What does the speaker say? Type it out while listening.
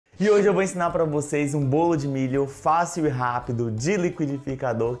E hoje eu vou ensinar para vocês um bolo de milho fácil e rápido de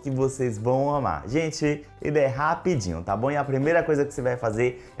liquidificador que vocês vão amar. Gente, ele é rapidinho, tá bom? E a primeira coisa que você vai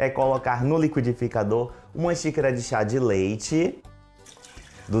fazer é colocar no liquidificador uma xícara de chá de leite,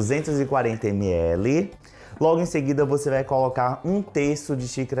 240 ml. Logo em seguida você vai colocar 1/3 de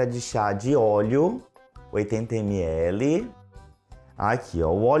xícara de chá de óleo, 80 ml. Aqui, ó,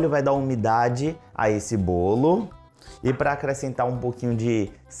 o óleo vai dar umidade a esse bolo. E para acrescentar um pouquinho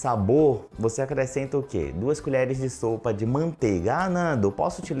de sabor, você acrescenta o quê? 2 colheres de sopa de manteiga. Ah, Nando,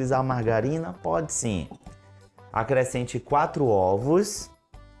 posso utilizar margarina? Pode sim. Acrescente 4 ovos.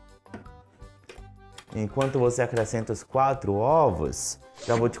 Enquanto você acrescenta os 4 ovos,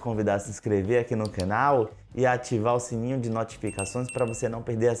 já vou te convidar a se inscrever aqui no canal e ativar o sininho de notificações para você não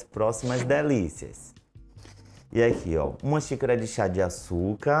perder as próximas delícias. E aqui, ó, 1 xícara de chá de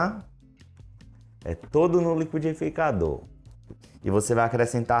açúcar. É todo no liquidificador. E você vai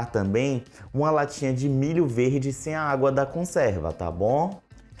acrescentar também uma latinha de milho verde sem a água da conserva, tá bom?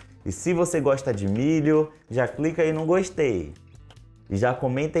 E se você gosta de milho, já clica aí no gostei. E já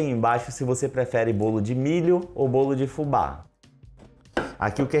comenta aí embaixo se você prefere bolo de milho ou bolo de fubá.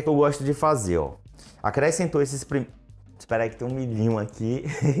 Aqui o que é que eu gosto de fazer, ó. Acrescentou esses Espera aí que tem um milhinho aqui.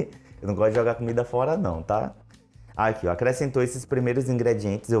 Eu não gosto de jogar comida fora não, tá? Aqui, ó, acrescentou esses primeiros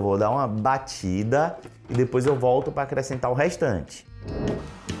ingredientes, eu vou dar uma batida e depois eu volto para acrescentar o restante.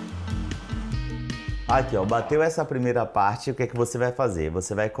 Aqui, ó, bateu essa primeira parte, o que é que você vai fazer?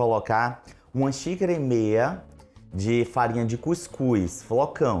 Você vai colocar 1,5 xícaras de farinha de cuscuz,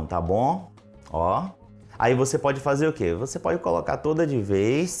 flocão, tá bom? Ó. Aí você pode fazer o quê? Você pode colocar toda de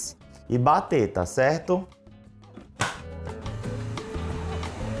vez e bater, tá certo?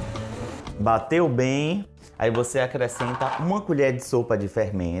 Bateu bem. Aí você acrescenta 1 colher de sopa de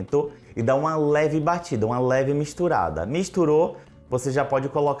fermento e dá uma leve batida, uma leve misturada. Misturou, você já pode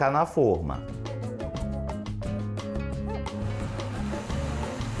colocar na forma.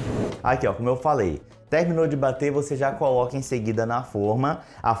 Aqui, ó, como eu falei, terminou de bater, você já coloca em seguida na forma.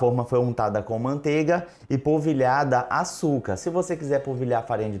 A forma foi untada com manteiga e polvilhada açúcar. Se você quiser polvilhar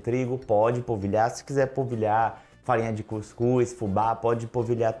farinha de trigo, pode polvilhar. Se quiser polvilhar farinha de cuscuz, fubá, pode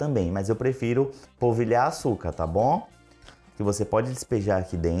polvilhar também, mas eu prefiro polvilhar açúcar, tá bom? Que você pode despejar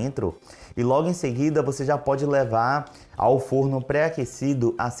aqui dentro e logo em seguida você já pode levar ao forno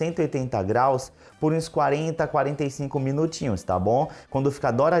pré-aquecido a 180 graus por uns 40 a 45 minutinhos, tá bom? Quando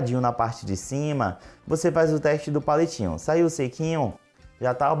ficar douradinho na parte de cima, você faz o teste do palitinho. Saiu sequinho,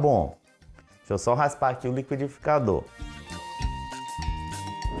 já tá bom. Deixa eu só raspar aqui o liquidificador.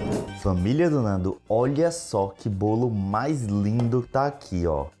 Família do Nando, olha só que bolo mais lindo que tá aqui,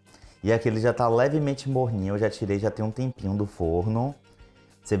 ó. E aqui ele já tá levemente morninho, eu já tirei, já tem um tempinho do forno.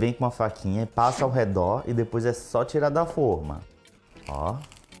 Você vem com uma faquinha, passa ao redor e depois é só tirar da forma. Ó.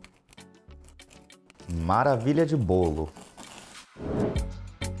 Maravilha de bolo.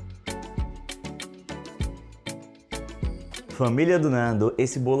 Família do Nando,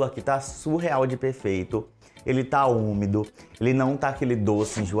 esse bolo aqui tá surreal de perfeito. Ele tá úmido, ele não tá aquele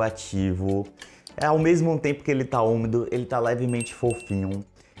doce enjoativo. Ao mesmo tempo que ele tá úmido, ele tá levemente fofinho.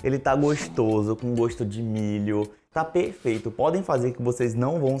 Ele tá gostoso, com gosto de milho. Tá perfeito, podem fazer que vocês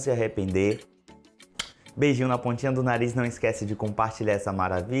não vão se arrepender. Beijinho na pontinha do nariz, não esquece de compartilhar essa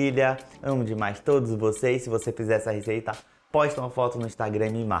maravilha. Amo demais todos vocês. Se você fizer essa receita, posta uma foto no Instagram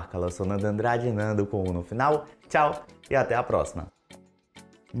e me marca. Eu sou Nandu Andrade, Nando com U no final. Tchau e até a próxima.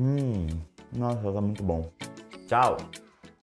 Nossa, tá muito bom. Tchau!